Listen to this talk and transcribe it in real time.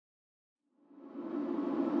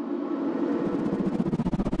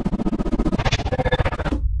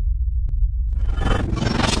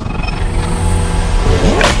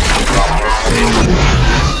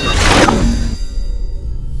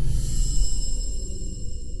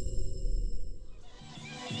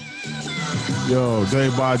Yo, day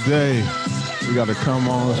by day, we got to come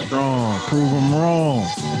on strong, prove them wrong.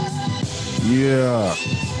 Yeah.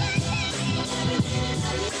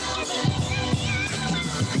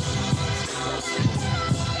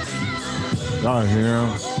 Y'all hear him?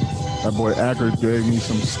 That boy Acker gave me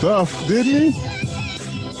some stuff, didn't he?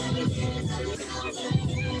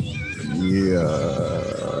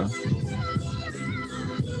 Yeah.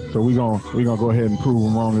 So we gonna go ahead and prove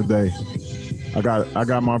him wrong today. I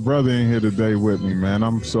got my brother in here today with me, man.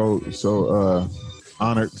 I'm so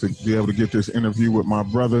honored to be able to get this interview with my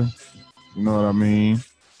brother. You know what I mean?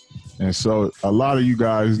 And so a lot of you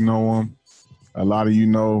guys know him. A lot of you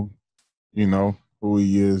know who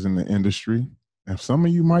he is in the industry. And some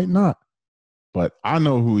of you might not. But I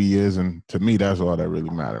know who he is, and to me, that's all that really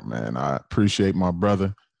matters, man. I appreciate my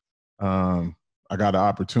brother. I got an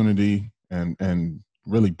opportunity and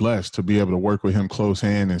really blessed to be able to work with him close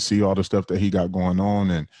hand and see all the stuff that he got going on.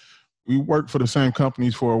 And we worked for the same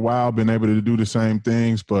companies for a while, been able to do the same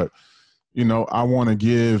things. But, you know, I want to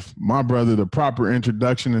give my brother the proper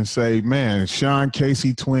introduction and say, man, Sean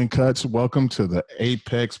Casey Twin Cuts, welcome to the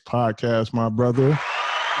Apex Podcast, my brother.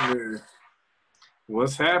 Yeah.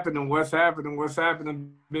 What's happening? What's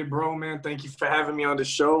happening, big bro, man? Thank you for having me on the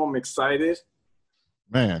show. I'm excited.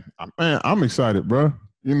 Man, I'm excited, bro.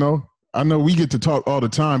 You know, I know we get to talk all the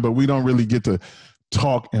time, but we don't really get to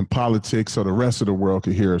talk in politics so the rest of the world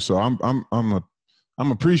can hear. So I'm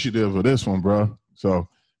appreciative of this one, bro. So,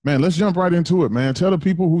 man, let's jump right into it, man. Tell the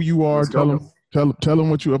people who you are. Tell them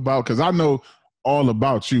what you're about, because I know all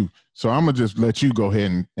about you. So I'm gonna just let you go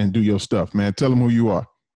ahead and do your stuff, man. Tell them who you are.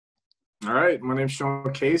 All right, my name's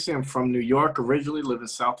Sean Casey. I'm from New York originally, live in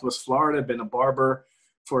Southwest Florida. I've been a barber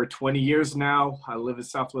for 20 years now. I live in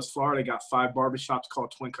Southwest Florida. I got 5 barbershops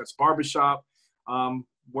called Twin Cuts Barbershop.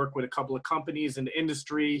 Work with a couple of companies in the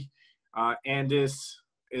industry. And this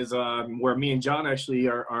is where me and John actually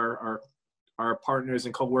are partners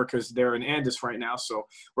and co-workers there in Andis right now. So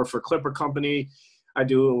work for Clipper Company. I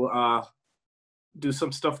do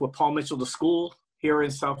some stuff with Paul Mitchell, the school here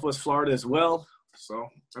in Southwest Florida as well. So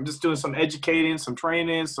I'm just doing some educating, some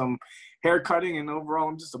training, some hair cutting, and overall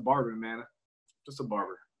I'm just a barber, man. Just a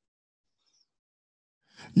barber.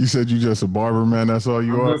 You said you just a barber, man. That's all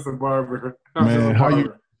you are? Just a barber. Man, how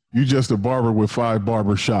you just a barber with 5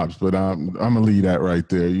 barber shops, but I'm going to leave that right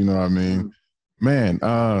there. You know what I mean? Man,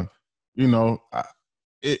 you know,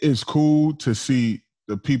 it's cool to see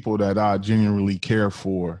the people that I genuinely care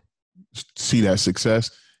for see that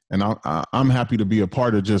success. And I'm happy to be a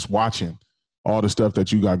part of just watching all the stuff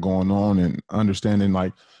that you got going on and understanding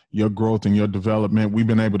like your growth and your development. We've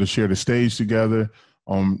been able to share the stage together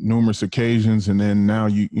on numerous occasions. And then now,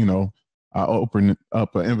 you know, I open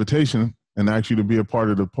up an invitation and ask you to be a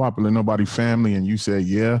part of the Popular Nobody family. And you said,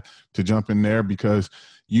 yeah, to jump in there because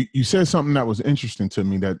you said something that was interesting to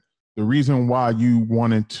me, that the reason why you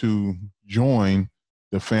wanted to join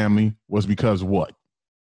the family was because what?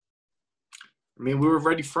 I mean, we were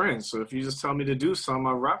already friends. So if you just tell me to do something,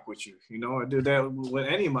 I rock with you. You know, I do that with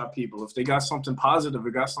any of my people. If they got something positive or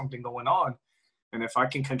got something going on, and if I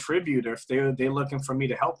can contribute, or if they're looking for me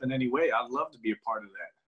to help in any way, I'd love to be a part of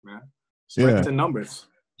that, man. Strength in numbers.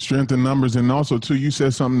 Strength in numbers. And also, too, you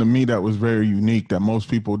said something to me that was very unique that most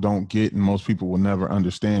people don't get and most people will never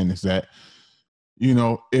understand is that, you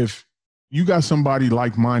know, if you got somebody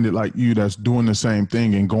like-minded like you that's doing the same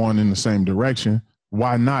thing and going in the same direction,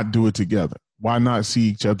 why not do it together? Why not see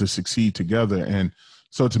each other succeed together? And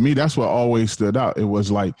so to me, that's what always stood out. It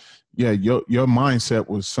was like, yeah, your mindset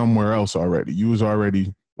was somewhere else already. You was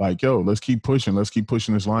already like, yo, let's keep pushing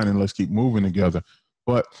this line and let's keep moving together.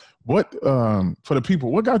 But what, for the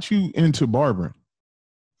people, what got you into barbering?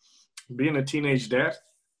 Being a teenage dad,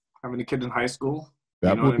 having a kid in high school.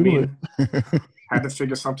 That you know what I mean? Had to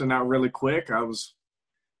figure something out really quick.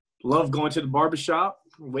 Love going to the barbershop.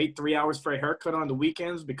 Wait 3 hours for a haircut on the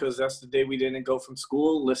weekends because that's the day we didn't go from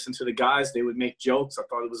school. Listen to the guys. They would make jokes. I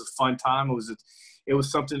thought it was a fun time. It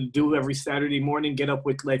was something to do every Saturday morning, get up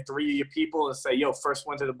with like 3 of your people and say, yo, first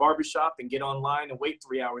one to the barbershop and get online and wait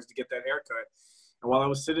 3 hours to get that haircut. And while I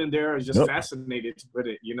was sitting there, I was just fascinated with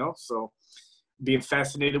it, you know? So being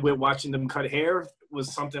fascinated with watching them cut hair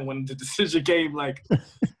was something when the decision came like,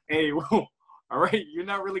 hey, well, all right, you're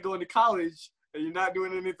not really going to college and you're not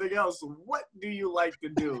doing anything else. What do you like to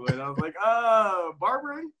do? And I was like,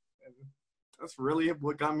 barbering. And that's really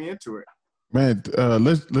what got me into it. Man,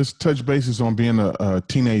 let's touch bases on being a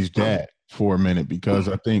teenage dad for a minute, because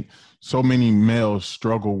I think so many males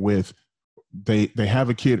struggle with they have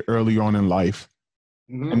a kid early on in life,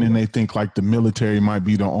 and then they think like the military might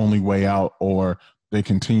be the only way out, or they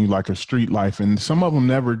continue like a street life, and some of them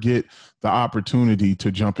never get the opportunity to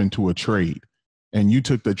jump into a trade. and you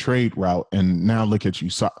took the trade route, and now look at you,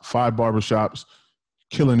 5 barbershops,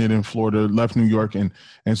 killing it in Florida, left New York. And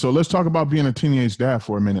so let's talk about being a teenage dad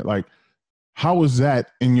for a minute. Like, how was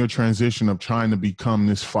that in your transition of trying to become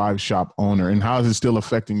this 5-shop owner, and how is it still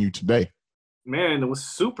affecting you today? Man, it was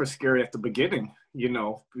super scary at the beginning. You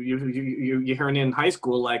know, you're hearing in high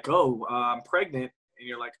school like, oh, I'm pregnant. And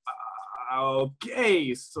you're like,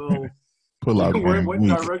 okay, so Pull out what week.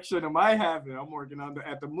 direction am I having? I'm working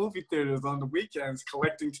at the movie theaters on the weekends,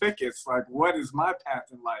 collecting tickets. Like, what is my path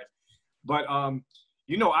in life? But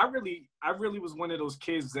you know, I really was one of those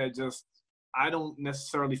kids that just, I don't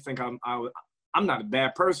necessarily think I'm not a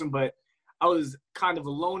bad person, but I was kind of a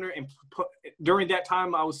loner. And during that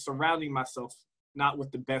time, I was surrounding myself not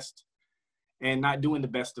with the best and not doing the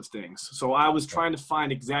best of things. So I was trying to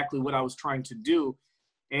find exactly what I was trying to do.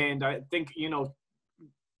 And I think, you know,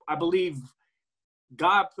 I believe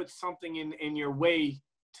God put something in your way,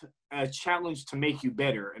 a challenge to make you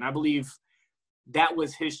better. And I believe that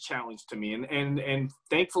was his challenge to me. And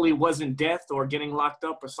thankfully it wasn't death or getting locked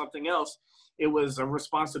up or something else. It was a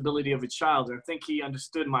responsibility of a child. And I think he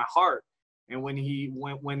understood my heart. And when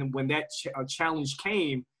that challenge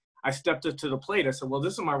came, I stepped up to the plate. I said, well,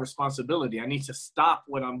 this is my responsibility. I need to stop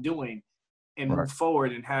what I'm doing and move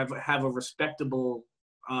forward and have a respectable,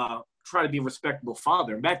 try to be a respectable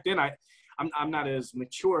father. Back then, I'm not as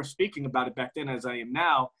mature speaking about it back then as I am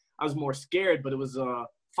now. I was more scared, but it was a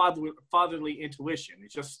fatherly intuition.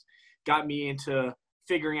 It just got me into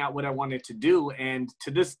figuring out what I wanted to do. And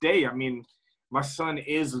to this day, I mean, my son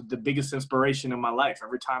is the biggest inspiration in my life.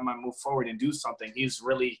 Every time I move forward and do something, he's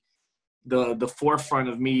really the forefront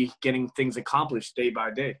of me getting things accomplished day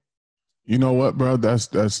by day. You know what, bro? That's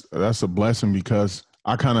a blessing, because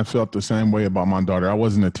I kind of felt the same way about my daughter. I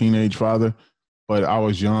wasn't a teenage father, but I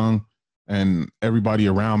was young, and everybody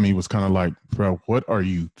around me was kind of like, bro, what are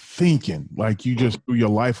you thinking? Like, you just threw your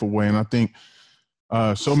life away. And I think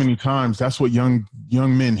so many times that's what young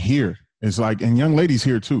men hear. It's like, and young ladies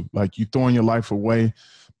here too, like, you throwing your life away.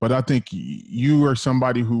 But I think you are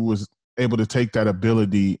somebody who was able to take that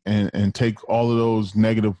ability and take all of those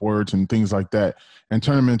negative words and things like that and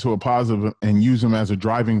turn them into a positive and use them as a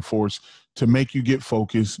driving force to make you get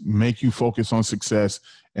focused, make you focus on success,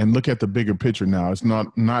 and look at the bigger picture now. It's not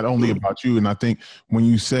only about you. And I think when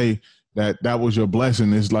you say that was your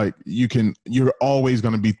blessing, it's like you're always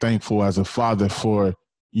going to be thankful as a father for,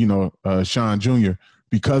 Sean Jr.,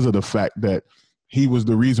 because of the fact that he was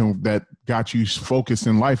the reason that got you focused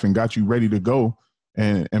in life and got you ready to go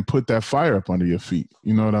and put that fire up under your feet.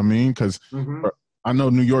 You know what I mean? Because I know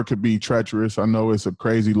New York could be treacherous. I know it's a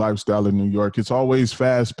crazy lifestyle in New York. It's always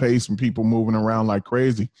fast paced and people moving around like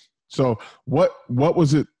crazy. So what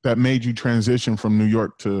was it that made you transition from New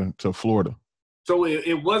York to Florida? So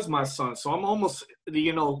it was my son. So I'm almost,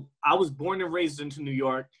 I was born and raised into New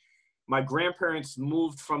York. My grandparents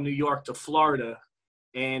moved from New York to Florida,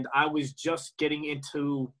 and I was just getting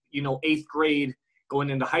into, 8th grade, going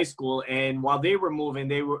into high school. And while they were moving,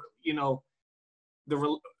 they were,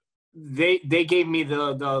 they gave me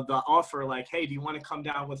the offer, like, hey, do you want to come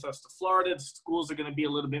down with us to Florida? The schools are going to be a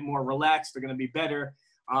little bit more relaxed. They're going to be better.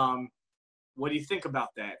 What do you think about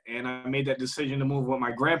that? And I made that decision to move with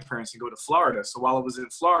my grandparents and go to Florida. So while I was in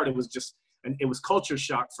Florida, it was culture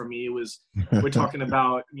shock for me. It was, we're talking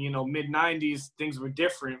about, mid 90s, things were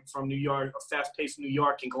different from New York, fast paced New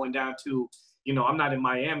York, and going down to, I'm not in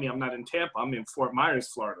Miami, I'm not in Tampa, I'm in Fort Myers,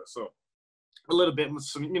 Florida. So a little bit,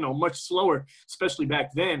 much slower, especially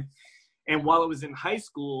back then. And while I was in high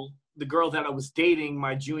school, the girl that I was dating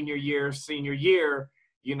my junior year, senior year,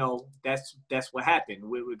 that's what happened.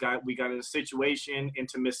 We got in a situation,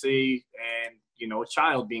 intimacy, and, a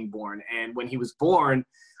child being born. And when he was born,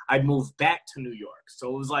 I moved back to New York.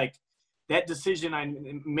 So it was like that decision I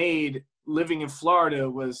made living in Florida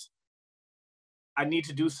was, I need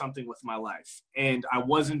to do something with my life. And I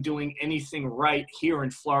wasn't doing anything right here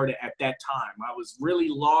in Florida at that time. I was really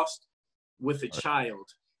lost with a child,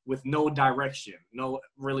 with no direction, no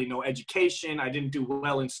education. I didn't do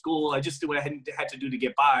well in school. I just did what I had to do to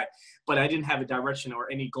get by, but I didn't have a direction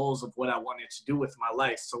or any goals of what I wanted to do with my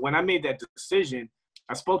life. So when I made that decision,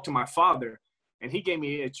 I spoke to my father, and he gave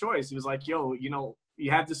me a choice. He was like, yo,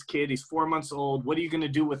 you have this kid, he's 4 months old. What are you going to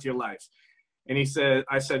do with your life? And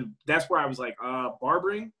I said, that's where I was like,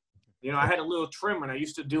 barbering. I had a little trimmer, and I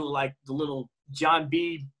used to do like the little John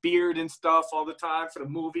B. beard and stuff all the time for the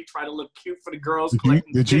movie, try to look cute for the girls.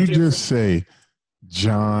 Did you just say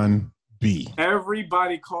John B?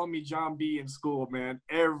 Everybody called me John B in school, man.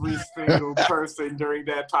 Every single person during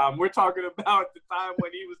that time. We're talking about the time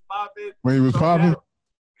when he was popping. When he was popping?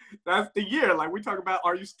 That's the year. Like, we talk about,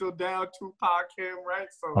 Are You Still Down? Tupac, him, right?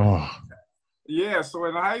 So Yeah, so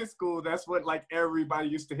in high school, that's what like everybody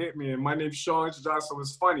used to hit me. And my name's Sean Johnson, so it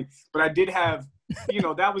was funny. But I did have,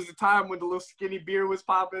 that was the time when the little skinny beard was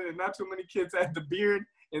popping, and not too many kids had the beard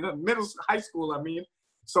in the high school. I mean,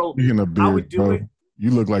 so Speaking of I would beard, do bro, it.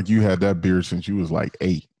 you look like you had that beard since you was like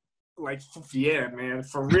 8. Like, yeah, man,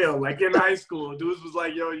 for real. Like in high school, dudes was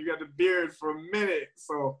like, yo, you got the beard for a minute.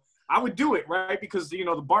 So I would do it, right? Because, the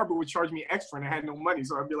barber would charge me extra and I had no money.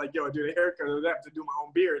 So I'd be like, yo, I do a haircut or that to do my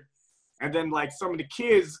own beard. And then like some of the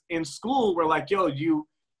kids in school were like, yo, you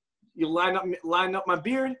line up my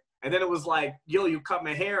beard. And then it was like, yo, you cut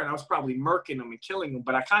my hair. And I was probably murking them and killing them.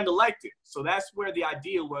 But I kind of liked it. So that's where the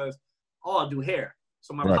idea was, oh, I'll do hair.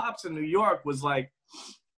 So my Right. pops in New York was like,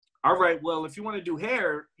 all right, well, if you want to do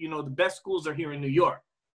hair, the best schools are here in New York.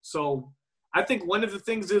 So I think one of the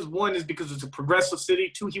things is, one is because it's a progressive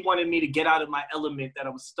city. Two, he wanted me to get out of my element that I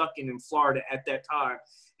was stuck in Florida at that time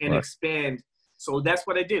and Right. expand. So that's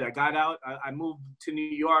what I did. I got out. I moved to New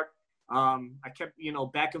York. I kept,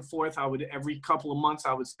 back and forth. Every couple of months,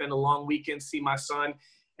 I would spend a long weekend, see my son.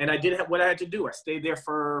 And I did what I had to do. I stayed there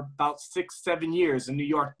for about 6, 7 years in New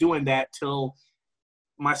York doing that till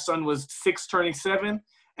my son was 6 turning 7.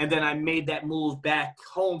 And then I made that move back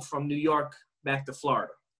home from New York back to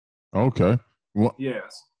Florida. Okay. Well,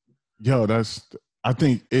 Yes. yo, I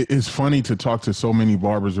think it's funny to talk to so many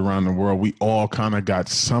barbers around the world. We all kind of got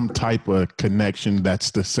some type of connection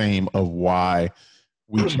that's the same of why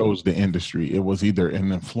we chose the industry. It was either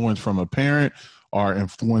an influence from a parent or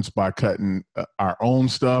influenced by cutting our own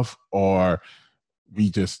stuff, or we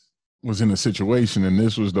just was in a situation and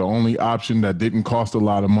this was the only option that didn't cost a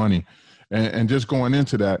lot of money. And just going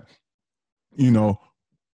into that, you know,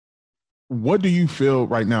 what do you feel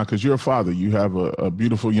right now? Because you're a father, you have a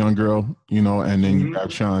beautiful young girl, and then you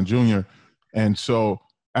have Sean Jr. And so,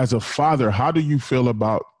 as a father, how do you feel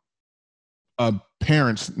about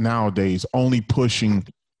parents nowadays only pushing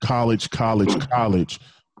college, college, college,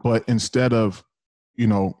 but instead of,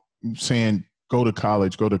 saying go to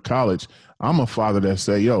college, go to college? I'm a father that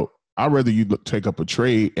say, yo, I'd rather you take up a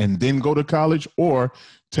trade and then go to college, or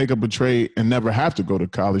take up a trade and never have to go to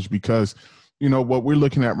college, because what we're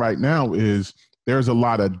looking at right now is there's a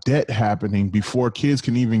lot of debt happening before kids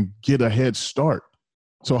can even get a head start.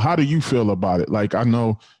 So how do you feel about it? Like, I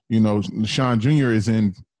know, Sean Jr. is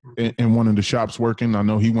in one of the shops working. I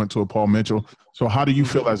know he went to a Paul Mitchell. So how do you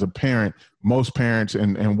feel as a parent, most parents,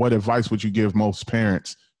 and what advice would you give most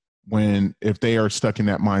parents if they are stuck in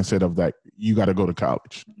that mindset of that you got to go to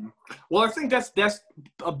college? Well, I think that's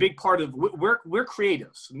a big part of, we're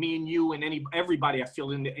creatives, me and you and everybody I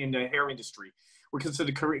feel in the hair industry. We're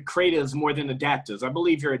considered creatives more than adaptives. I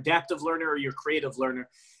believe you're adaptive learner or you're creative learner.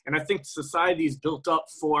 And I think society is built up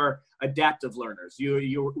for adaptive learners.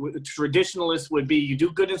 Traditionalists would be, you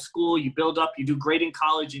do good in school, you build up, you do great in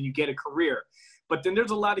college, and you get a career. But then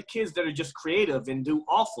there's a lot of kids that are just creative and do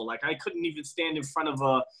awful. Like, I couldn't even stand in front of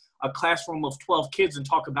a classroom of 12 kids and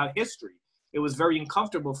talk about history. It was very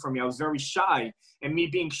uncomfortable for me. I was very shy, and me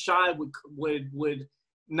being shy would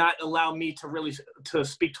not allow me to really to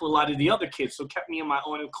speak to a lot of the other kids. So it kept me in my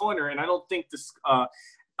own corner. And I don't think this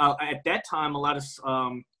at that time, a lot of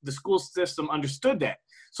the school system understood that.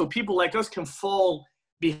 So people like us can fall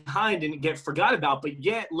behind and get forgot about, but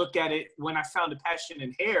yet look at it. When I found a passion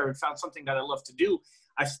in hair and found something that I love to do,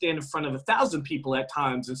 I stand in front of 1,000 people at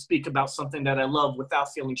times and speak about something that I love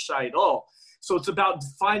without feeling shy at all. So it's about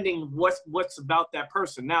finding what's about that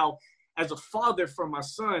person. Now, as a father for my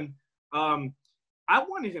son, I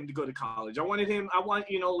wanted him to go to college.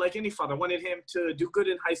 Like any father, I wanted him to do good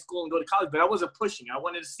in high school and go to college, but I wasn't pushing. I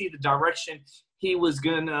wanted to see the direction he was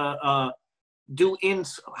going to do in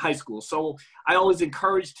high school. So I always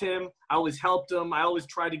encouraged him. I always helped him. I always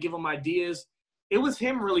tried to give him ideas. It was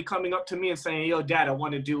him really coming up to me and saying, yo, Dad, I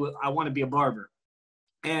want to be a barber.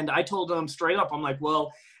 And I told him straight up, I'm like,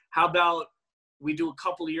 well, how about we do a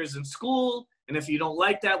couple of years in school, and if you don't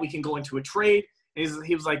like that, we can go into a trade. And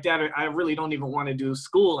he was like, Dad, I really don't even want to do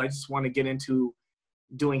school. I just want to get into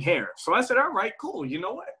doing hair. So I said, all right, cool. You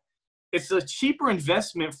know what? It's a cheaper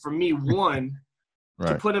investment for me, one,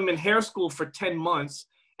 Right. to put him in hair school for 10 months.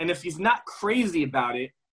 And if he's not crazy about it,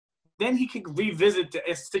 then he can revisit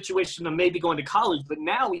the situation of maybe going to college. But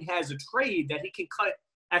now he has a trade that he can cut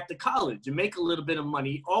at the college and make a little bit of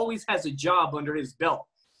money. He always has a job under his belt.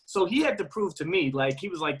 So he had to prove to me, like, he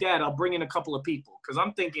was like, Dad, I'll bring in a couple of people. Because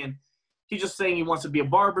I'm thinking he's just saying he wants to be a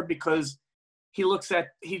barber because he looks at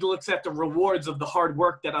the rewards of the hard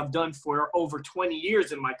work that I've done for over 20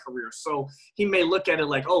 years in my career. So he may look at it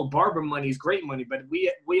like, oh, barber money is great money. But we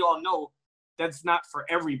all know that's not for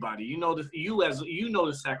everybody. You know,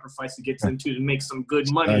 the sacrifice it gets into to make some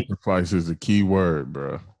good money. Sacrifice is a key word,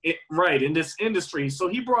 bro. Right, in this industry. So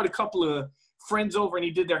he brought a couple of friends over and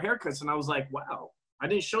he did their haircuts, and I was like, wow, I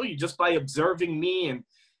didn't show you just by observing me. And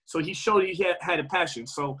so he showed he had a passion.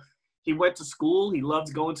 So he went to school. He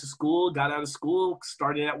loved going to school, got out of school,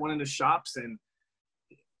 started at one of the shops, and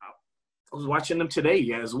I was watching him today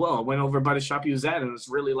as well. I went over by the shop he was at, and it was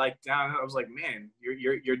really like down. I was like, man,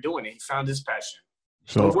 you're doing it. He found his passion.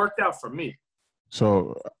 So it worked out for me.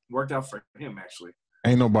 So worked out for him, actually.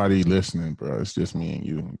 Ain't nobody listening, bro. It's just me and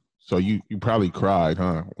you. So you probably cried,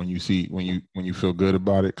 huh? When you feel good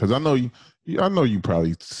about it, because I know you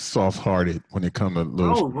probably soft-hearted when it comes to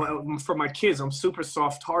little. Well, for my kids, I'm super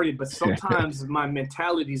soft-hearted, but sometimes my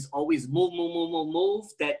mentality is always move.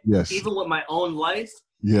 That even with my own life,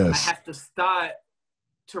 I have to start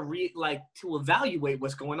to evaluate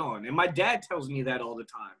what's going on. And my dad tells me that all the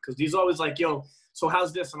time, because he's always like, "Yo, so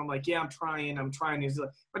how's this?" And I'm like, "Yeah, I'm trying." He's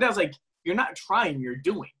like, my dad's like, "You're not trying, you're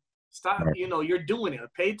doing. Stop, right. You're doing it.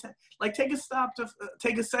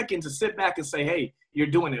 Take a second to sit back and say, hey, you're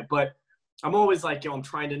doing it." But I'm always like, I'm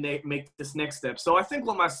trying to make this next step. So I think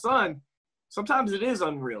with my son, sometimes it is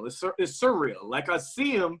unreal. It's surreal. Like, I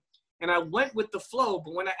see him and I went with the flow,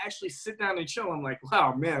 but when I actually sit down and chill, I'm like,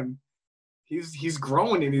 wow, man, he's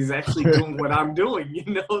growing and he's actually doing what I'm doing,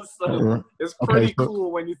 So it's pretty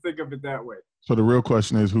cool when you think of it that way. So the real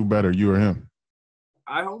question is, who better, you or him?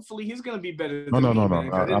 Hopefully he's going to be better than me. No.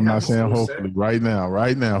 I'm not saying hopefully. Right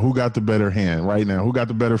now. Who got the better hand right now? Who got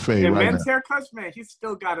the better fade right now? Men's haircuts, man, he's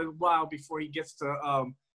still got a while before he gets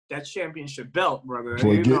to that championship belt, brother.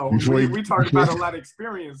 We talk about a lot of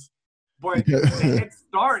experience, but the head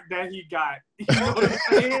start that he got, you know what I'm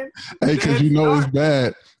saying? Hey, because it's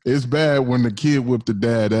bad. It's bad when the kid whipped the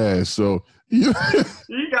dad ass. So there's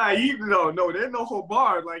no whole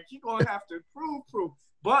bar. Like, he gonna have to prove.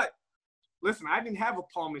 But listen, I didn't have a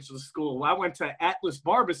Paul Mitchell school. I went to Atlas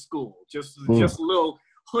Barber School, just a little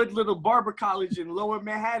barber college in Lower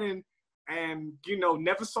Manhattan, and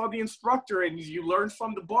never saw the instructor. And you learn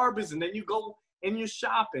from the barbers, and then you go in your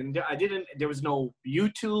shop. And there was no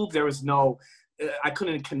YouTube. There was no. I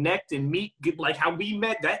couldn't connect and meet like how we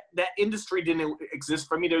met. That industry didn't exist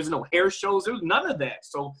for me. There was no hair shows. There was none of that.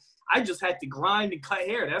 So I just had to grind and cut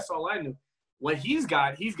hair. That's all I knew. What he's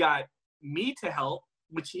got me to help,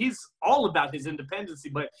 which he's all about his independency,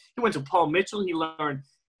 but he went to Paul Mitchell. He learned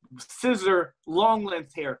scissor, long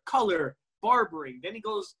length hair, color, barbering. Then he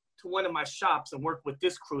goes to one of my shops and work with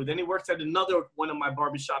this crew. Then he works at another one of my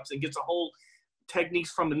barber shops and gets a whole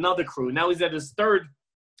techniques from another crew. Now he's at his third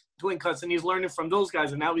twin cuts and he's learning from those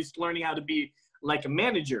guys. And now he's learning how to be like a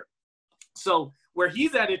manager. So where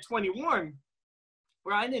he's at 21,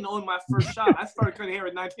 where I didn't own my first shop. I started cutting hair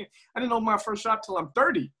at 19. I didn't own my first shop till I'm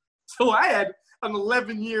 30. So I had an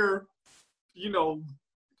 11-year, You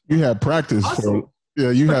had practice.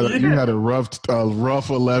 You had a rough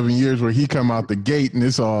 11 years where he come out the gate and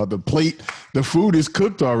it's all the plate. The food is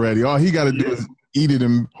cooked already. All he got to do is eat it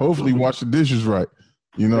and hopefully wash the dishes right.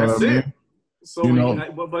 You know That's what I mean? It. So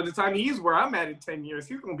by the time he's where I'm at in 10 years,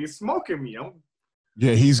 he's gonna be smoking me.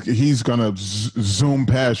 He's gonna zoom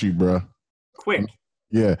past you, bro. Quick.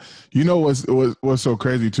 Yeah. You know what's so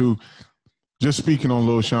crazy too? Just speaking on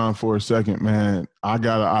Lil Sean for a second, man, I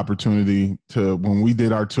got an opportunity when we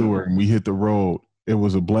did our tour and we hit the road, it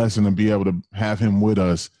was a blessing to be able to have him with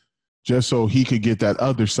us just so he could get that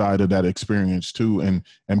other side of that experience too and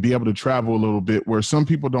be able to travel a little bit where some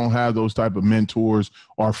people don't have those type of mentors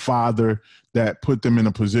or father that put them in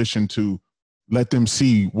a position to let them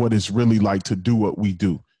see what it's really like to do what we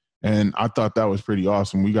do. And I thought that was pretty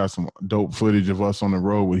awesome. We got some dope footage of us on the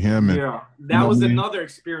road with him. And, that was another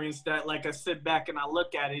experience that, like, I sit back and I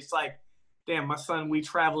look at it. It's like, damn, my son, we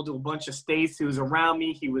traveled to a bunch of states. He was around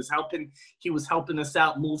me. He was helping us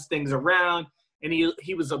out, move things around, and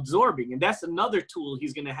he was absorbing. And that's another tool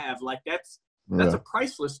he's going to have. Like, that's a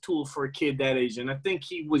priceless tool for a kid that age. And I think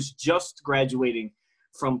he was just graduating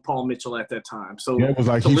from Paul Mitchell at that time. So it was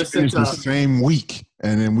like he finished the same week,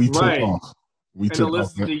 and then we took off. To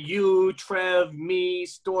listen to you, Trev, me,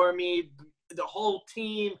 Stormy, the whole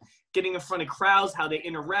team, getting in front of crowds, how they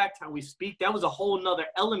interact, how we speak. That was a whole nother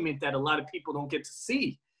element that a lot of people don't get to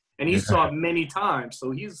see. And he saw it many times.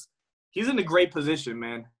 So he's in a great position,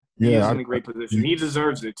 man. He's in a great position. He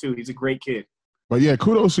deserves it, too. He's a great kid. But, yeah,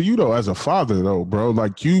 kudos to you, though, as a father, though, bro.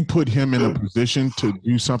 Like, you put him in a position to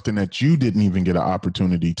do something that you didn't even get an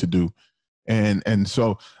opportunity to do. And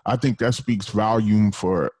so I think that speaks volume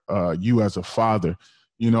for you as a father,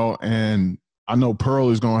 and I know Pearl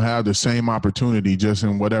is going to have the same opportunity just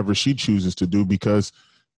in whatever she chooses to do because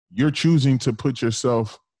you're choosing to put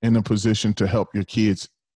yourself in a position to help your kids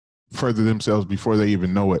further themselves before they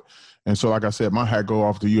even know it. And so, like I said, my hat go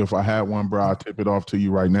off to you. If I had one, bro, I'll tip it off to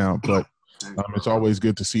you right now. But it's always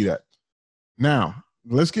good to see that. Now,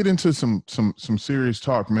 let's get into some serious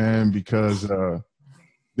talk, man, because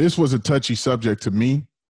this was a touchy subject to me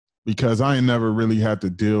because I ain't never really had to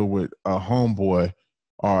deal with a homeboy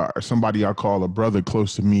or somebody I call a brother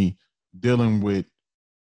close to me dealing with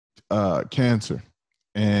cancer.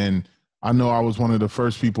 And I know I was one of the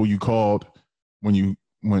first people you called when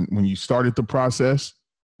you started the process,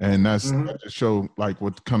 and that to show like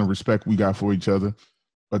what kind of respect we got for each other.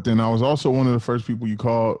 But then I was also one of the first people you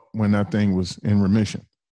called when that thing was in remission.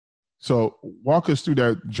 So walk us through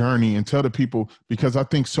that journey and tell the people, because I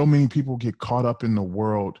think so many people get caught up in the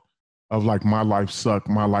world of like, my life sucked,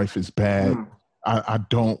 my life is bad, I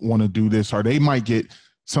don't want to do this, or they might get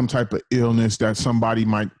some type of illness that somebody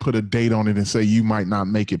might put a date on it and say you might not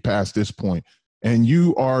make it past this point. And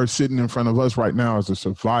you are sitting in front of us right now as a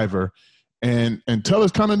survivor. And tell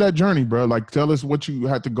us kind of that journey, bro. Like, tell us what you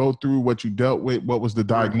had to go through, what you dealt with, what was the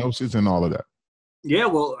diagnosis and all of that. Yeah,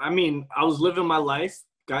 well, I mean, I was living my life.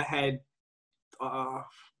 I had,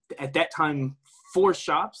 at that time, 4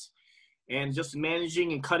 shops and just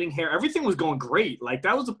managing and cutting hair. Everything was going great. Like,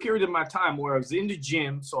 that was a period of my time where I was in the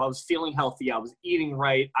gym, so I was feeling healthy. I was eating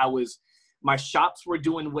right. My shops were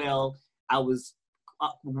doing well. I was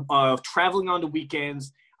traveling on the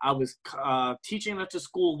weekends. I was teaching at the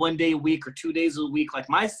school 1 day a week or 2 days a week. Like,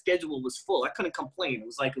 my schedule was full. I couldn't complain. It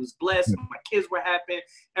was like, it was blessed. My kids were happy.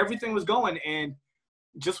 Everything was going. And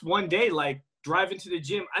just one day, like, driving to the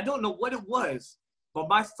gym, I don't know what it was, but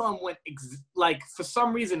my thumb went, like, for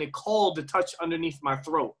some reason, it called to touch underneath my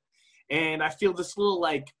throat. And I feel this little,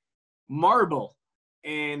 like, marble.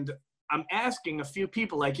 And I'm asking a few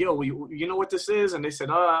people, like, yo, you know what this is? And they said,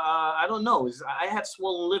 I don't know. I have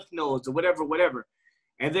swollen lymph nodes or whatever.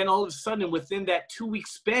 And then all of a sudden, within that 2-week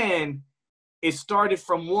span, it started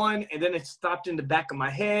from one, and then it stopped in the back of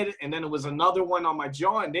my head, and then it was another one on my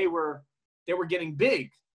jaw, and they were getting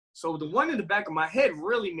big. So the one in the back of my head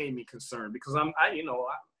really made me concerned because I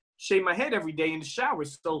shave my head every day in the shower.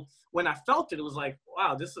 So when I felt it, it was like,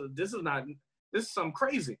 wow, this is something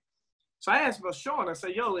crazy. So I asked Sean, I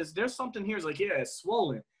said, yo, is there something here? He's like, yeah, it's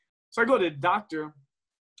swollen. So I go to the doctor,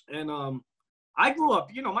 and I grew up,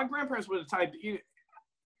 my grandparents were the type,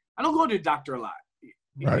 I don't go to the doctor a lot.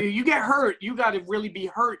 Right. You get hurt, you got to really be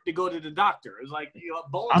hurt to go to the doctor. It's like,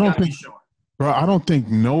 bones got to be short. Bro, I don't think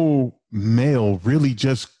no male really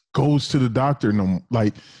just goes to the doctor. No,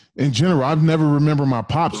 like, in general, I've never remember my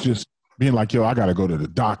pops just being like, yo, I got to go to the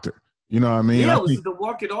doctor. You know what I mean? Yeah, it was the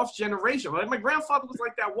walk it off generation. Like, my grandfather was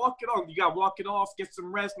like that, walk it off. You got to walk it off, get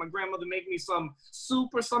some rest. My grandmother made me some soup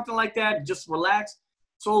or something like that, just relax.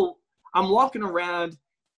 So I'm walking around.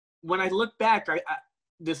 When I look back,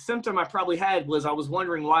 the symptom I probably had was I was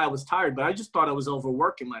wondering why I was tired, but I just thought I was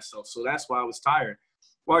overworking myself. So that's why I was tired.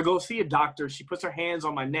 Well, I go see a doctor. She puts her hands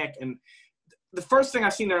on my neck, and the first thing I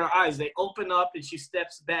seen in her eyes, they open up, and she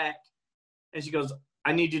steps back, and she goes,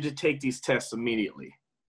 I need you to take these tests immediately.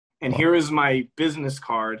 And here is my business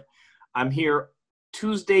card. I'm here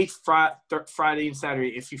Tuesday, Friday, and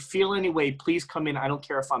Saturday. If you feel any way, please come in. I don't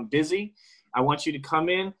care if I'm busy. I want you to come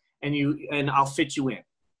in, and I'll fit you in.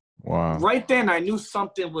 Wow. Right then, I knew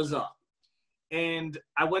something was up. And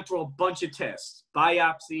I went through a bunch of tests,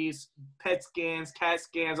 biopsies, PET scans, CAT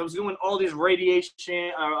scans. I was doing all these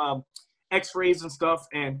radiation, x-rays and stuff.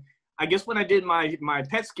 And I guess when I did my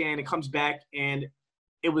PET scan, it comes back and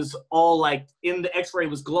it was all like in the x-ray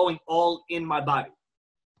was glowing all in my body.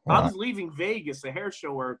 Wow. I was leaving Vegas, a hair show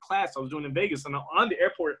or a class I was doing in Vegas. And I'm on the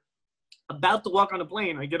airport, about to walk on the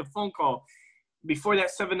plane. I get a phone call. Before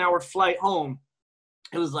that 7-hour flight home,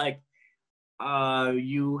 it was like,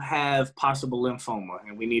 you have possible lymphoma,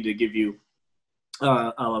 and we need to give you,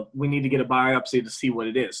 we need to get a biopsy to see what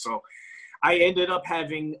it is. So I ended up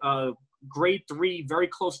having grade 3, very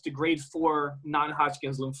close to grade 4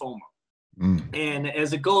 non-Hodgkin's lymphoma. And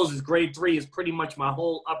as it goes, grade 3 is pretty much my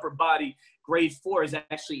whole upper body. Grade 4 is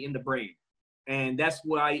actually in the brain. And that's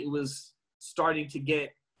why it was starting to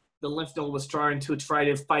get, the lymph node was trying to try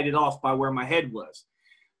to fight it off by where my head was.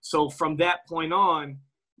 So from that point on,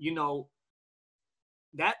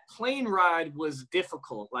 that plane ride was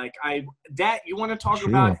difficult. Like you want to talk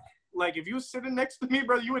about, like, if you were sitting next to me,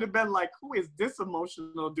 brother, you would have been like, who is this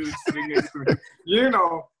emotional dude sitting next to me?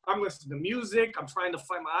 I'm listening to music. I'm trying to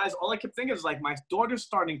find my eyes. All I kept thinking is, like, my daughter's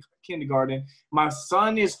starting kindergarten. My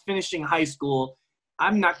son is finishing high school.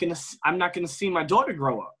 I'm not gonna see my daughter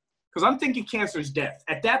grow up because I'm thinking cancer is death.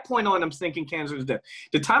 At that point on, I'm thinking cancer is death.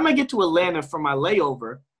 The time I get to Atlanta for my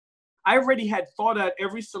layover, I already had thought out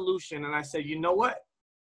every solution, and I said, you know what?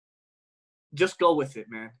 just go with it,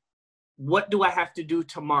 man. What do I have to do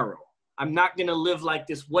tomorrow? I'm not going to live like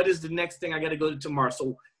this. What is the next thing I got to go to tomorrow?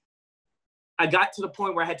 So I got to the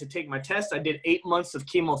point where I had to take my test. I did 8 months of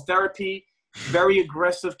chemotherapy, very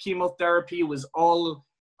aggressive chemotherapy. It was all,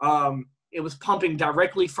 it was pumping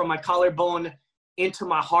directly from my collarbone into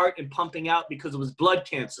my heart and pumping out because it was blood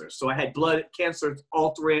cancer. So I had blood cancer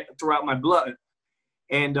all throughout my blood.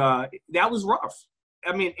 And that was rough.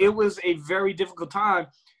 I mean, it was a very difficult time.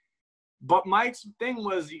 But my thing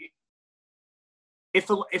was,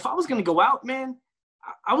 if I was going to go out, man,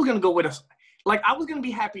 I was going to go with us. Like, I was going to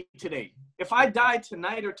be happy today. If I died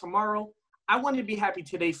tonight or tomorrow, I wanted to be happy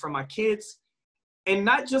today for my kids. And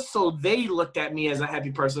not just so they looked at me as a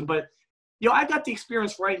happy person, but, I got the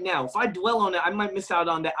experience right now. If I dwell on it, I might miss out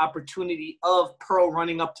on the opportunity of Pearl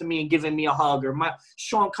running up to me and giving me a hug, or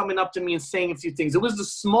Sean coming up to me and saying a few things. It was the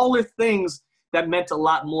smaller things that meant a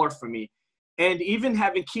lot more for me. And even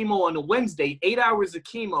having chemo on a Wednesday, 8 hours of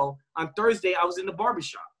chemo, on Thursday, I was in the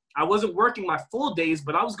barbershop. I wasn't working my full days,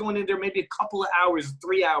 but I was going in there maybe a couple of hours,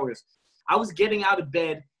 3 hours. I was getting out of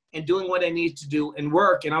bed and doing what I needed to do and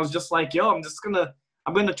work. And I was just like, I'm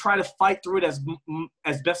going to try to fight through it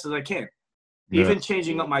as best as I can. Yeah. Even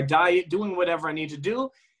changing up my diet, doing whatever I need to do.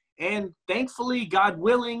 And thankfully, God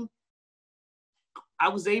willing, I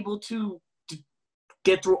was able to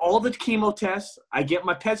get through all the chemo tests. I get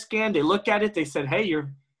my PET scan. They look at it. They said, hey,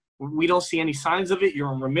 we don't see any signs of it.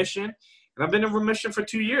 You're in remission. And I've been in remission for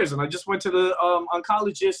 2 years. And I just went to the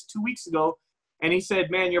oncologist 2 weeks ago. And he said,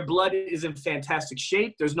 man, your blood is in fantastic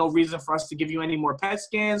shape. There's no reason for us to give you any more PET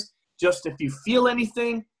scans. Just if you feel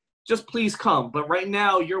anything, just please come. But right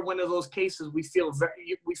now, you're one of those cases we feel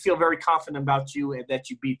very confident about you and that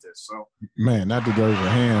you beat this. So, man, that deserves a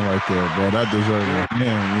hand right there, bro. That deserves a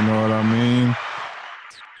hand. You know what I mean?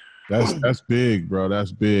 That's big, bro.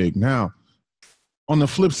 That's big. Now, on the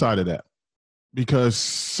flip side of that, because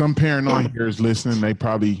some parent on here is listening, they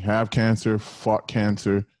probably have cancer, fought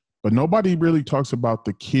cancer, but nobody really talks about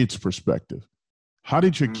the kid's perspective. How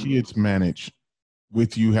did your kids manage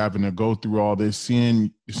with you having to go through all this,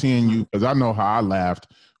 seeing you? Because I know how I laughed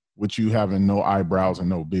with you having no eyebrows and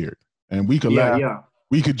no beard. And we could laugh. Yeah.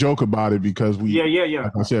 We could joke about it because we,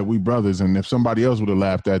 like I said, we brothers. And if somebody else would have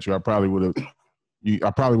laughed at you, I probably would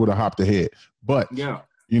have hopped ahead. But,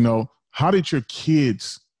 how did your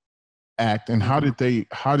kids act, and how did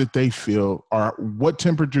they feel, or what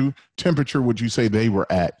temperature would you say they were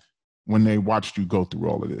at when they watched you go through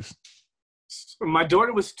all of this? My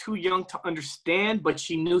daughter was too young to understand, but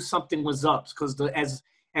she knew something was up because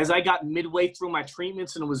as I got midway through my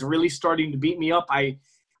treatments and it was really starting to beat me up, I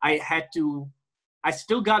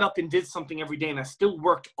still got up and did something every day, and I still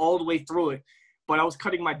worked all the way through it. But I was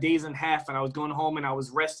cutting my days in half, and I was going home and I was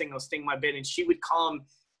resting. I was staying in my bed, and she would come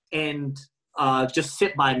and just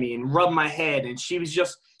sit by me and rub my head. And she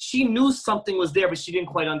knew something was there, but she didn't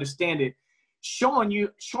quite understand it. Sean,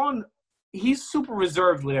 he's super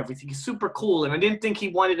reserved with everything. He's super cool. And I didn't think he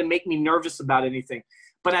wanted to make me nervous about anything,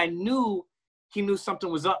 but I knew he knew something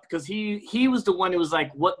was up because he was the one who was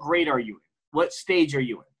like, what grade are you in? What stage are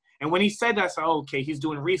you in? And when he said that, I said, oh, okay, he's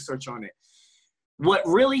doing research on it. What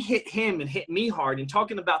really hit him and hit me hard, and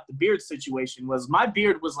talking about the beard situation, was my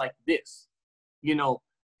beard was like this,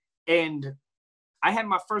 and I had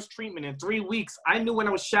my first treatment in 3 weeks. I knew when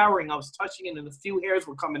I was showering, I was touching it and a few hairs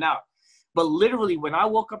were coming out. But literally when I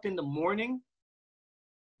woke up in the morning,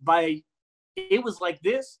 it was like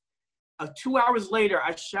this. 2 hours later,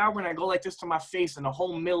 I shower and I go like this to my face, and the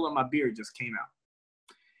whole middle of my beard just came out.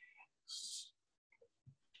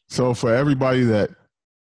 So for everybody that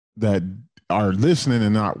are listening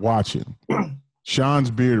and not watching,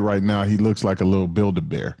 Sean's beard right now, he looks like a little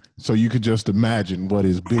Build-A-Bear. So you could just imagine what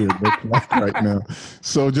his beard looks like right now.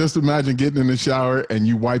 So just imagine getting in the shower and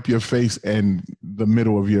you wipe your face and the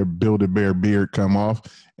middle of your Build-A-Bear beard come off,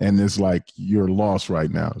 and it's like you're lost right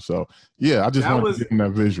now. So yeah, I just want to get in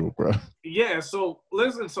that visual, bro. Yeah, so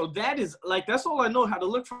listen, so that's all I know how to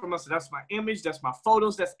look for myself. That's my image, that's my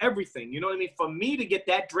photos, that's everything. You know what I mean? For me to get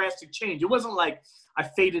that drastic change, it wasn't like I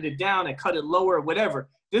faded it down and cut it lower or whatever.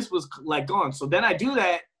 This was like gone. So then I do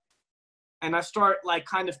that and I start like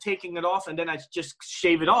kind of taking it off, and then I just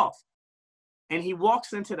shave it off. And he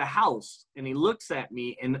walks into the house and he looks at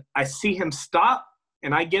me, and I see him stop,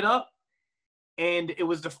 and I get up. And it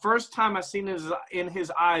was the first time I seen in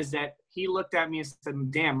his eyes that he looked at me and said,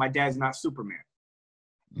 damn, my dad's not Superman.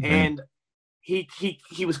 Mm-hmm. And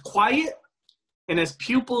he was quiet, and his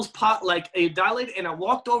pupils popped like a dilated, and I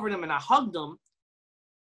walked over to him and I hugged him,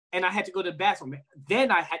 and I had to go to the bathroom. Then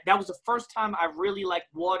that was the first time I really like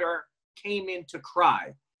water came in to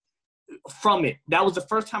cry from it. That was the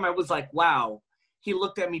first time I was like, wow, he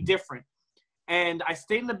looked at me different. And I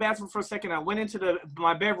stayed in the bathroom for a second. I went into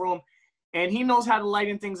my bedroom, and he knows how to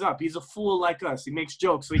lighten things up. He's a fool like us. He makes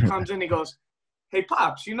jokes. So he comes in and he goes, "Hey,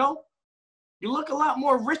 Pops, you know, you look a lot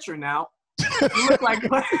more richer now. You look like," he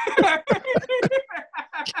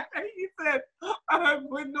said,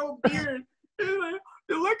 "with no beard. You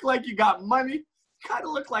look like you got money. You kind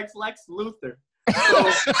of look like Lex Luthor." So,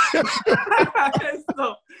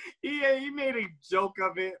 so he made a joke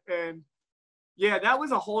of it. And yeah, that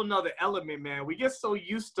was a whole nother element, man. We get so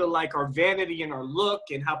used to like our vanity and our look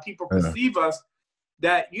and how people perceive us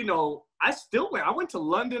that, you know, I went to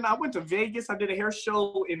London, I went to Vegas, I did a hair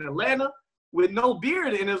show in Atlanta with no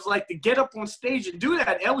beard. And it was like to get up on stage and do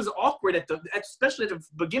that. It was awkward especially at the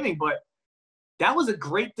beginning, but that was a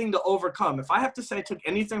great thing to overcome. If I have to say I took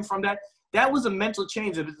anything from that, that was a mental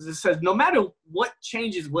change. It says no matter what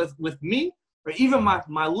changes with me or even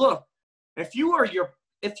my look, if you are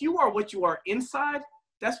what you are inside,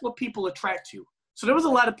 that's what people attract to. So there was a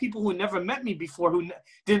lot of people who never met me before who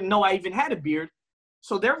didn't know I even had a beard.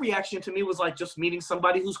 So their reaction to me was like just meeting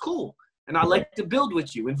somebody who's cool. And I like to build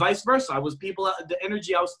with you and vice versa. The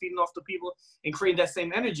energy I was feeding off the people and creating that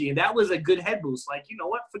same energy. And that was a good head boost. Like, you know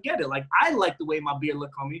what? Forget it. Like, I like the way my beard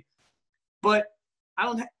look on me, but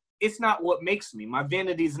it's not what makes me. My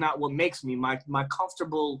vanity is not what makes me. My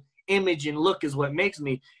comfortable image and look is what makes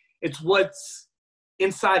me. It's what's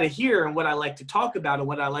inside of here and what I like to talk about and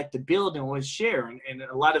what I like to build and want to share. And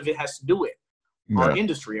a lot of it has to do with our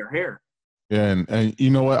industry, our hair. Yeah, and you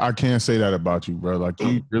know what? I can't say that about you, bro. Like,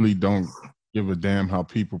 you really don't give a damn how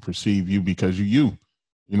people perceive you because you.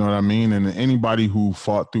 You know what I mean? And anybody who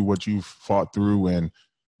fought through what you fought through and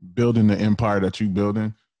building the empire that you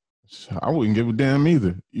building, I wouldn't give a damn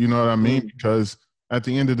either. You know what I mean? Because at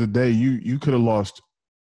the end of the day, you could have lost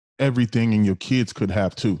everything and your kids could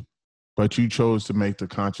have too. But you chose to make the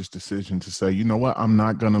conscious decision to say, you know what? I'm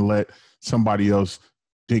not going to let somebody else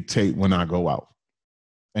dictate when I go out.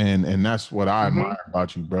 And that's what I admire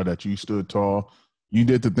about you, bro, that you stood tall. You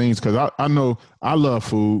did the things because I know I love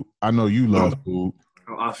food. I know you love food.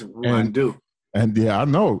 I do. And yeah, I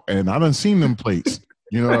know. And I done seen them plates.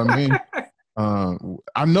 You know what I mean?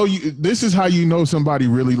 I know you. This is how you know somebody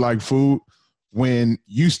really like food when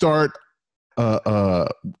you start. We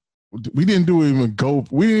didn't even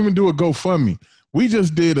do a GoFundMe. We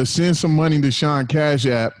just did a send some money to Sean Cash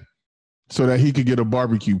app so that he could get a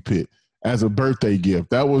barbecue pit as a birthday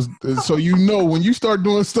gift. That was so you know when you start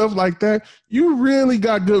doing stuff like that, you really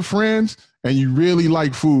got good friends and you really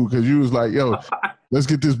like food because you was like, yo, let's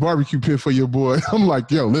get this barbecue pit for your boy. I'm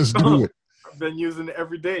like, yo, let's do it. I've been using it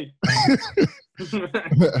every day.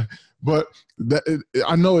 But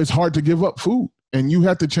I know it's hard to give up food and you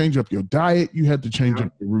have to change up your diet. You have to change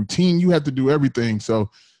up your routine. You have to do everything.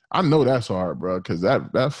 So I know that's hard, bro, because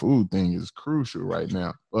that food thing is crucial right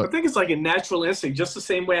now. But I think it's like a natural instinct, just the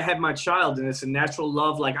same way I had my child, and it's a natural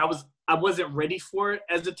love. Like I wasn't ready for it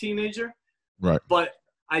as a teenager, right? But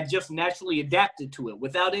I just naturally adapted to it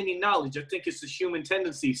without any knowledge. I think it's a human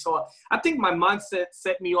tendency. So I think my mindset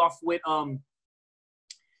set me off with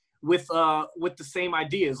the same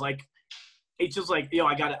ideas. Like it's just like, yo,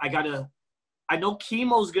 I know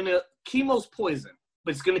chemo's poison,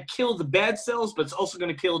 but it's going to kill the bad cells, but it's also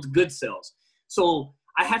going to kill the good cells. So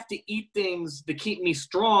I have to eat things to keep me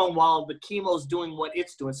strong while the chemo's doing what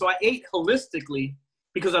it's doing. So I ate holistically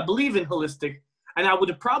because I believe in holistic, and I would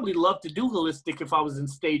have probably loved to do holistic if I was in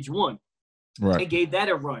stage 1. Right. I gave that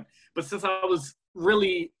a run. But since I was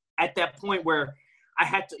really at that point where I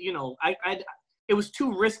had to, you know, it was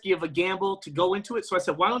too risky of a gamble to go into it. So I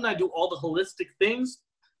said, why don't I do all the holistic things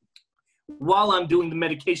while I'm doing the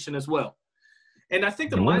medication as well? And I think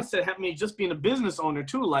the mindset had me just being a business owner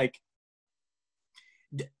too. Like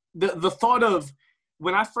the thought of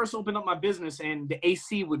when I first opened up my business and the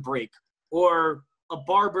AC would break or a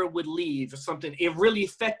barber would leave or something, it really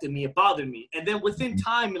affected me. It bothered me. And then within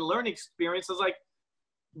time and learning experience, I was like,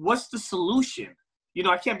 what's the solution? You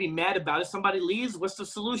know, I can't be mad about it. Somebody leaves, what's the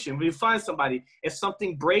solution? We find somebody. If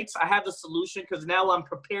something breaks, I have a solution because now I'm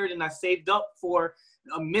prepared and I saved up for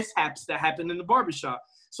mishaps that happened in the barbershop.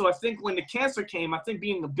 So I think when the cancer came, I think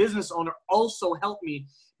being a business owner also helped me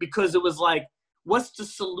because it was like, what's the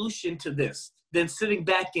solution to this? Then sitting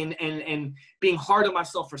back and being hard on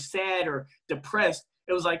myself or sad or depressed,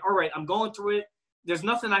 it was like, all right, I'm going through it. There's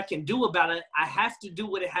nothing I can do about it. I have to do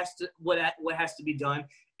what has to be done.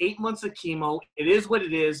 8 months of chemo. It is what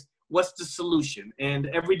it is. What's the solution? And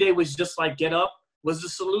every day was just like, get up. Was the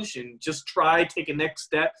solution? Just try, take a next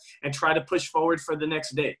step, and try to push forward for the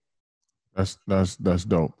next day. That's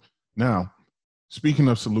dope. Now, speaking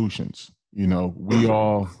of solutions, you know, we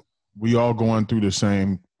all going through the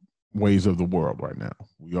same ways of the world right now.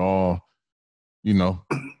 We all you know,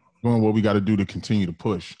 doing what we got to do to continue to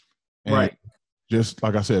push. And Right. just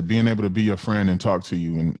like I said, being able to be your friend and talk to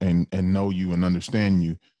you and know you and understand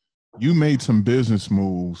you. You made some business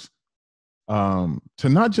moves to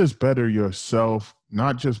not just better yourself,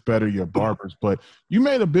 not just better your barbers, but you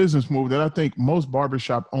made a business move that I think most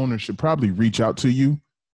barbershop owners should probably reach out to you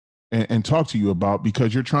and talk to you about,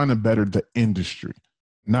 because you're trying to better the industry,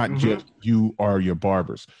 not just you or your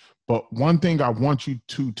barbers. But one thing I want you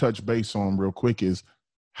to touch base on real quick is,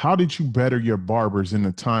 how did you better your barbers in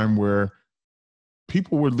a time where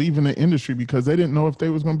people were leaving the industry because they didn't know if they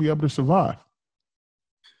was going to be able to survive?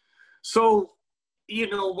 So,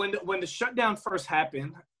 when the shutdown first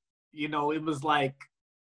happened, it was like,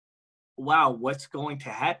 wow, what's going to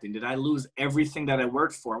happen? Did I lose everything that I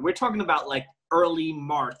worked for? And we're talking about like early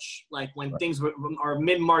March, like when things were, or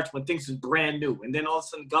mid-March, when things was brand new. And then all of a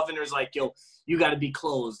sudden governor's like, yo, you got to be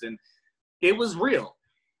closed. And it was real.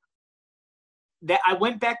 That I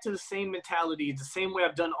went back to the same mentality, the same way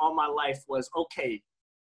I've done all my life was, okay,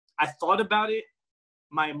 I thought about it.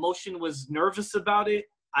 My emotion was nervous about it.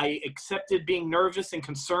 I accepted being nervous and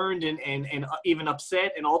concerned and even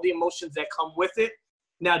upset and all the emotions that come with it.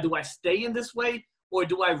 Now, do I stay in this way, or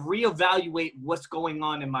do I reevaluate what's going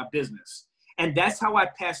on in my business? And that's how I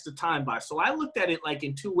passed the time by. So I looked at it like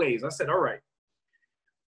in two ways. I said, all right,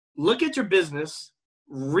 look at your business,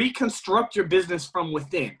 reconstruct your business from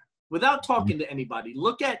within without talking to anybody.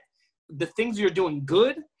 Look at the things you're doing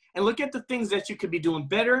good, and look at the things that you could be doing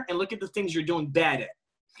better, and look at the things you're doing bad at,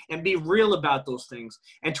 and be real about those things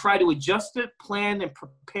and try to adjust it, plan, and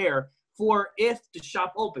prepare for if the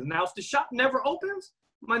shop opens. Now, if the shop never opens,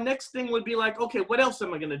 my next thing would be like, okay, what else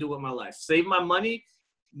am I going to do with my life? Save my money.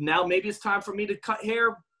 Now maybe it's time for me to cut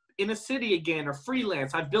hair in a city again or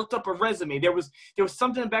freelance. I've built up a resume. There was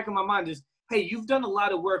something in the back of my mind is, hey, you've done a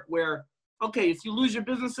lot of work where, okay, if you lose your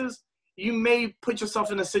businesses, you may put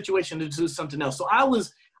yourself in a situation to do something else. So I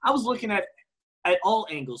was looking at all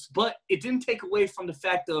angles, but it didn't take away from the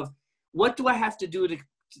fact of, what do I have to do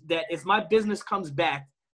that if my business comes back,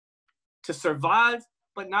 to survive,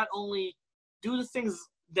 but not only do the things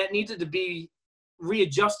that needed to be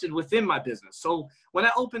readjusted within my business. So when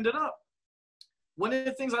I opened it up, one of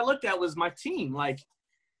the things I looked at was my team. Like,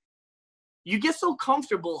 you get so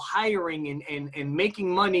comfortable hiring and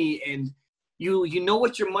making money, and you know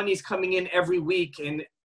what your money's coming in every week. And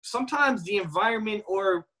sometimes the environment,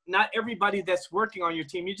 or not everybody that's working on your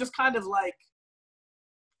team, you're just kind of like,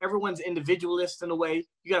 everyone's individualist in a way.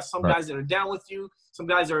 You got some guys that are down with you. Some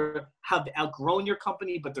guys have outgrown your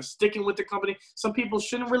company, but they're sticking with the company. Some people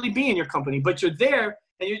shouldn't really be in your company, but you're there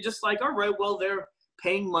and you're just like, all right, well, they're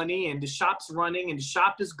paying money and the shop's running and the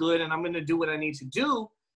shop is good and I'm going to do what I need to do.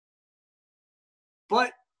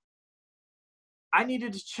 But I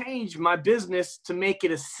needed to change my business to make it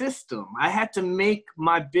a system. I had to make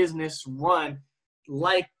my business run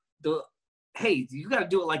like hey, you got to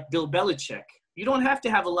do it like Bill Belichick. You don't have to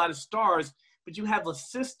have a lot of stars, but you have a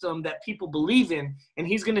system that people believe in, and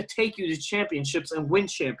he's going to take you to championships and win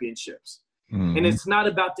championships. And it's not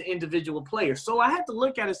about the individual player. So I had to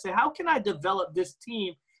look at it and say, how can I develop this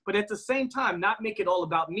team, but at the same time, not make it all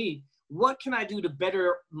about me? What can I do to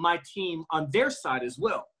better my team on their side as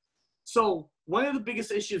well? So one of the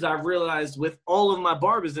biggest issues I've realized with all of my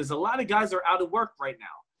barbers is a lot of guys are out of work right now.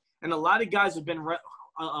 And a lot of guys have been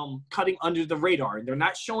cutting under the radar, and they're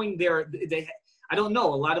not showing I don't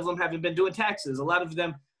know. A lot of them haven't been doing taxes. A lot of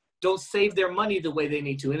them don't save their money the way they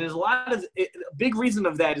need to. And there's a big reason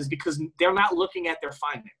of that is because they're not looking at their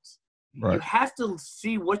finance. Right. You have to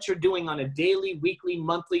see what you're doing on a daily, weekly,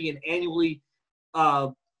 monthly, and annually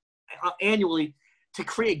to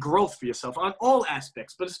create growth for yourself on all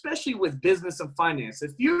aspects, but especially with business and finance.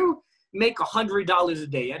 If you make $100 a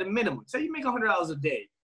day at a minimum, say you make $100 a day,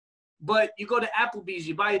 but you go to Applebee's,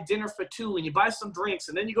 you buy a dinner for two, and you buy some drinks,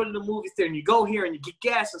 and then you go to the movie theater, and you go here, and you get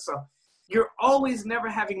gas and stuff. You're always never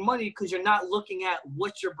having money because you're not looking at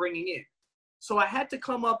what you're bringing in. So I had to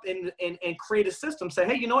come up and create a system, say,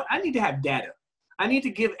 hey, you know what? I need to have data. I need to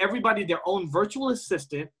give everybody their own virtual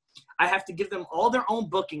assistant. I have to give them all their own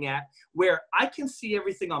booking app where I can see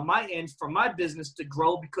everything on my end for my business to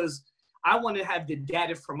grow, because I want to have the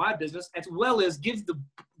data for my business, as well as give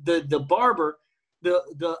the barber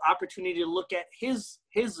the opportunity to look at his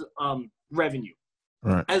revenue,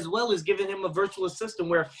 right, as well as giving him a virtual assistant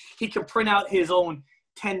where he can print out his own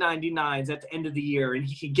 1099s at the end of the year and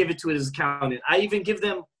he can give it to his accountant. I even give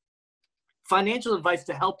them financial advice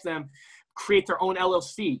to help them create their own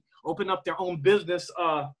LLC, open up their own business,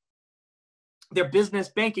 their business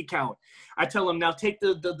bank account. I tell them, now take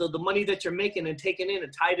the money that you're making and take it in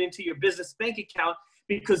and tie it into your business bank account,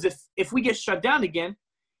 because if we get shut down again,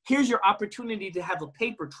 Here's your opportunity to have a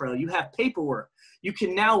paper trail. You have paperwork. You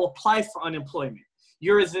can now apply for unemployment.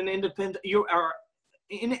 You're as an independent,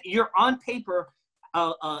 you're on paper,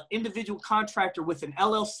 individual contractor with an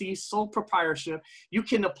LLC, sole proprietorship. You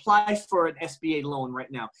can apply for an SBA loan right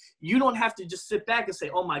now. You don't have to just sit back and say,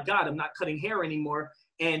 oh my God, I'm not cutting hair anymore.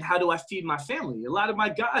 And how do I feed my family? A lot of my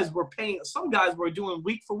guys were paying, some guys were doing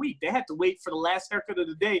week for week. They had to wait for the last haircut of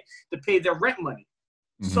the day to pay their rent money.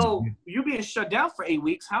 Mm-hmm. So you being shut down for 8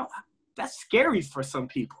 weeks, that's scary for some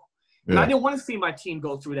people. And I didn't want to see my team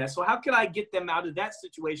go through that. So how could I get them out of that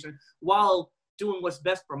situation while doing what's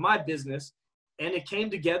best for my business? And it came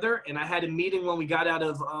together, and I had a meeting when we got out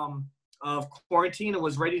of quarantine and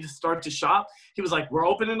was ready to start to shop. He was like, we're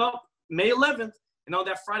opening up May 11th. And on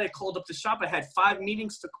that Friday, I called up the shop. I had 5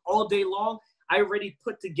 meetings, took all day long. I already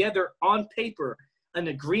put together on paper an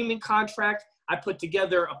agreement contract. I put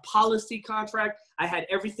together a policy contract. I had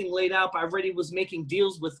everything laid out. I already was making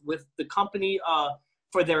deals with the company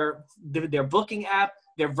for their booking app,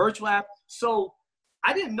 their virtual app. So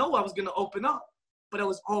I didn't know I was going to open up, but I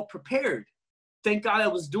was all prepared. Thank God I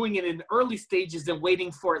was doing it in early stages and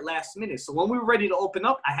waiting for it last minute. So when we were ready to open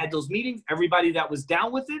up, I had those meetings. Everybody that was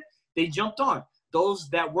down with it, they jumped on. Those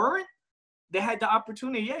that weren't, they had the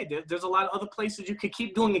opportunity. Yeah, there's a lot of other places you could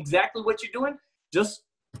keep doing exactly what you're doing. Just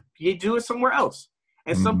you do it somewhere else.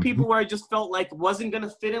 And some people where I just felt like wasn't going to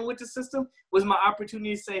fit in with the system was my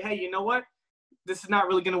opportunity to say, hey, you know what? This is not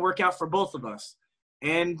really going to work out for both of us.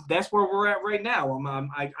 And that's where we're at right now.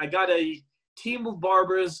 I got a team of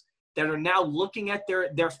barbers that are now looking at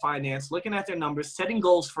their finance, looking at their numbers, setting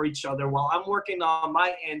goals for each other while I'm working on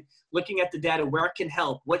my end, looking at the data, where I can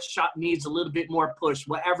help, what shop needs a little bit more push,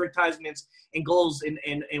 what advertisements and goals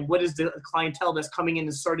and what is the clientele that's coming in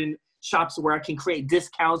certain shops where I can create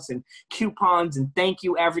discounts and coupons and thank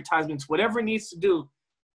you advertisements, whatever it needs to do.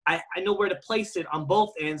 I know where to place it on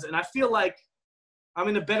both ends. And I feel like I'm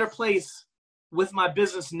in a better place with my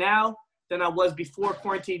business now than I was before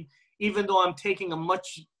quarantine, even though I'm taking a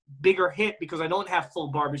much bigger hit because I don't have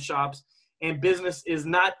full barbershops and business is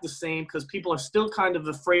not the same because people are still kind of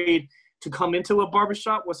afraid to come into a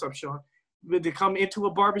barbershop. What's up, Sean? To come into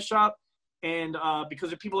a barbershop and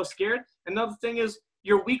because people are scared. Another thing is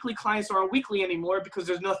your weekly clients aren't weekly anymore because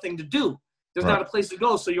there's nothing to do. There's not a place to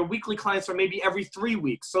go. So your weekly clients are maybe every 3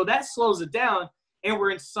 weeks. So that slows it down. And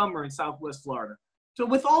we're in summer in Southwest Florida. So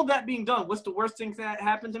with all that being done, what's the worst thing that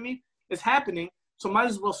happened to me? It's happening. So might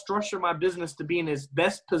as well structure my business to be in its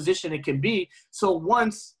best position it can be. So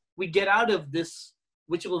once we get out of this,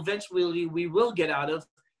 which will eventually we will get out of,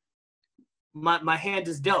 my hand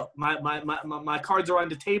is dealt. My cards are on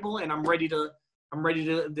the table, and I'm ready to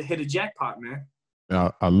hit a jackpot, man.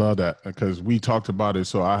 Yeah, I love that because we talked about it.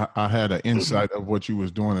 So I had an insight of what you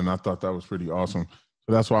was doing, and I thought that was pretty awesome.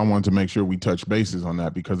 So that's why I wanted to make sure we touch bases on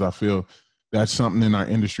that because I feel that's something in our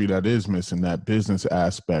industry that is missing, that business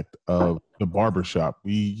aspect of the barbershop.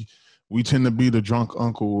 We tend to be the drunk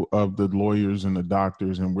uncle of the lawyers and the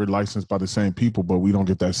doctors, and we're licensed by the same people, but we don't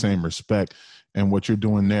get that same respect. And what you're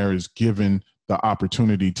doing there is giving the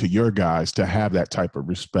opportunity to your guys to have that type of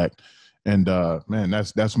respect. And man,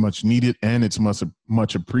 that's much needed, and it's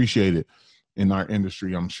much appreciated in our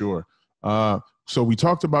industry, I'm sure. So we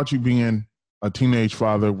talked about you being a teenage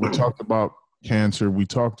father. We talked about cancer. We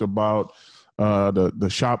talked about the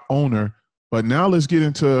shop owner, but now let's get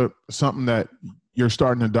into something that you're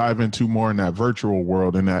starting to dive into more in that virtual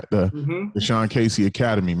world and that the Sean Casey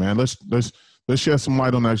Academy, man. Let's shed some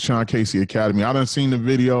light on that Sean Casey Academy. I done seen the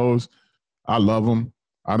videos. I love them.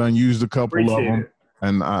 I done used a couple of them,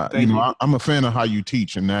 and I'm a fan of how you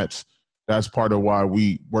teach, and that's part of why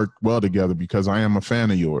we work well together because I am a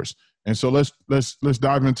fan of yours. And so let's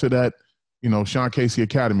dive into that, Sean Casey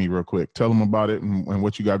Academy real quick. Tell them about it and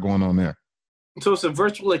what you got going on there. So it's a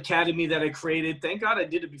virtual academy that I created. Thank God I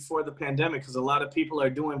did it before the pandemic because a lot of people are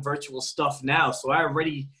doing virtual stuff now. So I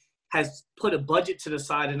already has put a budget to the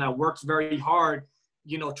side and I worked very hard,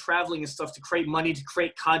 traveling and stuff to create money, to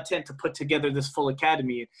create content, to put together this full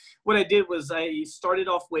academy. What I did was I started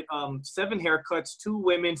off with 7 haircuts, 2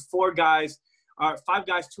 women, 4 guys, 5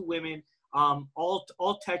 guys, 2 women,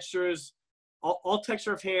 all textures, all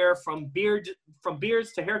texture of hair from beards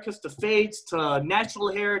to haircuts to fades to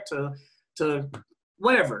natural hair to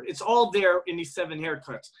whatever. It's all there in these 7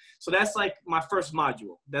 haircuts. So that's like my first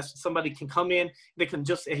module. That's somebody can come in, they can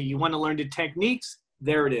just, hey, you want to learn the techniques?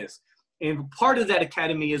 There it is. And part of that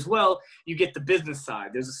academy as well, you get the business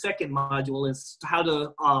side. There's a second module, is how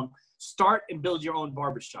to start and build your own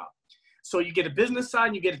barbershop. So you get a business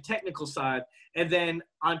side, you get a technical side. And then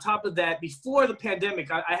on top of that, before the pandemic,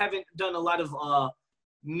 I haven't done a lot of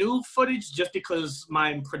new footage just because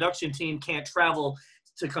my production team can't travel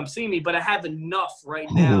to come see me, but I have enough right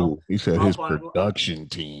now. Oh, he said his production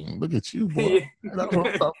team. Look at you, boy. That's what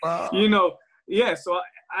I'm talking about. You know, yeah. So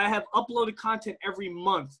I have uploaded content every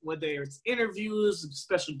month, whether it's interviews,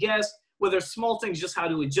 special guests, whether it's small things, just how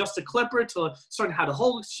to adjust a clipper, to certain how to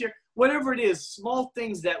hold a share, whatever it is, small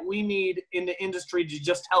things that we need in the industry to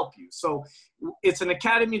just help you. So it's an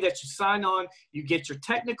academy that you sign on, you get your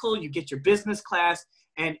technical, you get your business class,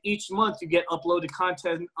 and each month you get uploaded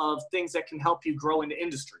content of things that can help you grow in the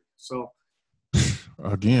industry. So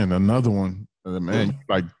again, another one, man,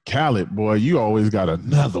 like Khaled, boy, you always got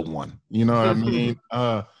another one. You know what I mean?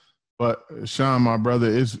 But Sean, my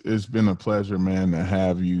brother, it's been a pleasure, man, to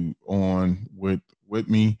have you on with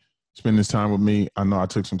me, spend this time with me. I know I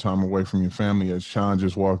took some time away from your family as Sean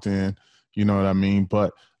just walked in. You know what I mean?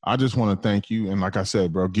 But I just want to thank you. And like I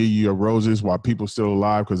said, bro, give you your roses while people still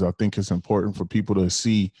alive, because I think it's important for people to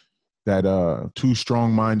see that two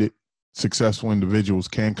strong-minded, successful individuals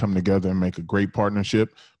can come together and make a great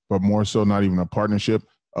partnership, but more so not even a partnership,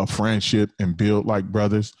 a friendship, and build like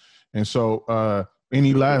brothers. And so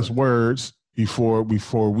any last words before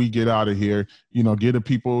we get out of here? You know, give the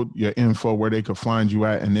people your info, where they could find you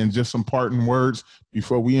at, and then just some parting words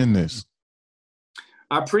before we end this.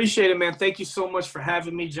 I appreciate it, man. Thank you so much for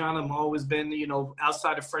having me, John. I've always been, you know,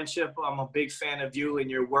 outside of friendship, I'm a big fan of you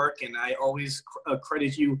and your work, and I always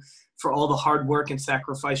credit you for all the hard work and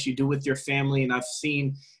sacrifice you do with your family. And I've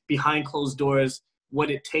seen behind closed doors what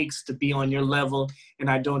it takes to be on your level, and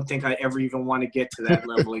I don't think I ever even want to get to that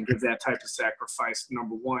level and give that type of sacrifice,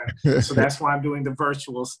 number one. So that's why I'm doing the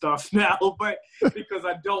virtual stuff now, but because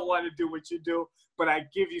I don't want to do what you do, but I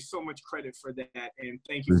give you so much credit for that, and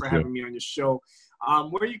thank you for having me on your show.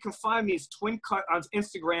 Where you can find me is Twin Cut on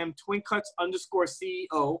Instagram,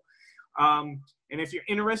 twincuts_CEO. And if you're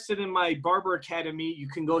interested in my barber academy, you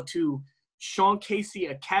can go to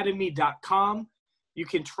SeanCaseyAcademy.com. You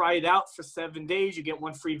can try it out for 7 days. You get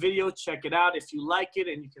one free video. Check it out if you like it,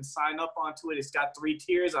 and you can sign up onto it. It's got 3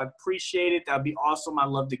 tiers. I appreciate it. That'd be awesome. I'd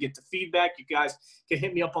love to get the feedback. You guys can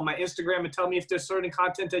hit me up on my Instagram and tell me if there's certain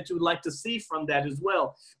content that you would like to see from that as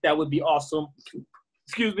well. That would be awesome.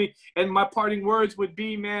 Excuse me. And my parting words would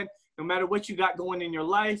be, man, no matter what you got going in your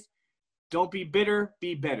life, don't be bitter,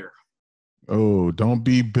 be better. Oh, don't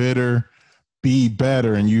be bitter, be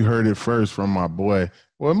better. And you heard it first from my boy.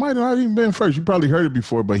 Well, it might not even been first. You probably heard it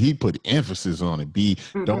before, but he put emphasis on it.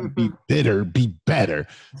 Don't be bitter, be better.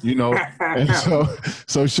 You know. And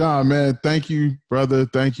so Sean, man, thank you, brother.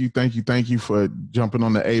 Thank you for jumping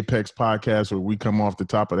on the Apex podcast, where we come off the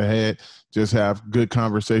top of the head, just have good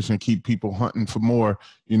conversation, keep people hunting for more.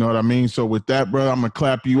 You know what I mean? So with that, brother, I'm gonna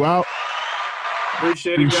clap you out.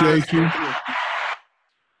 Appreciate it, guys. You.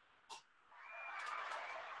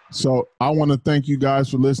 So I want to thank you guys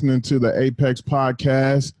for listening to the Apex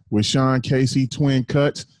podcast with Sean Casey, Twin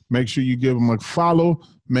Cuts. Make sure you give them a follow.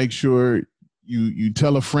 Make sure you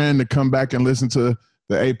tell a friend to come back and listen to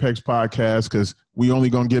the Apex podcast, because we only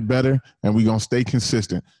going to get better and we going to stay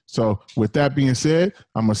consistent. So with that being said,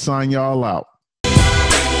 I'm going to sign y'all out.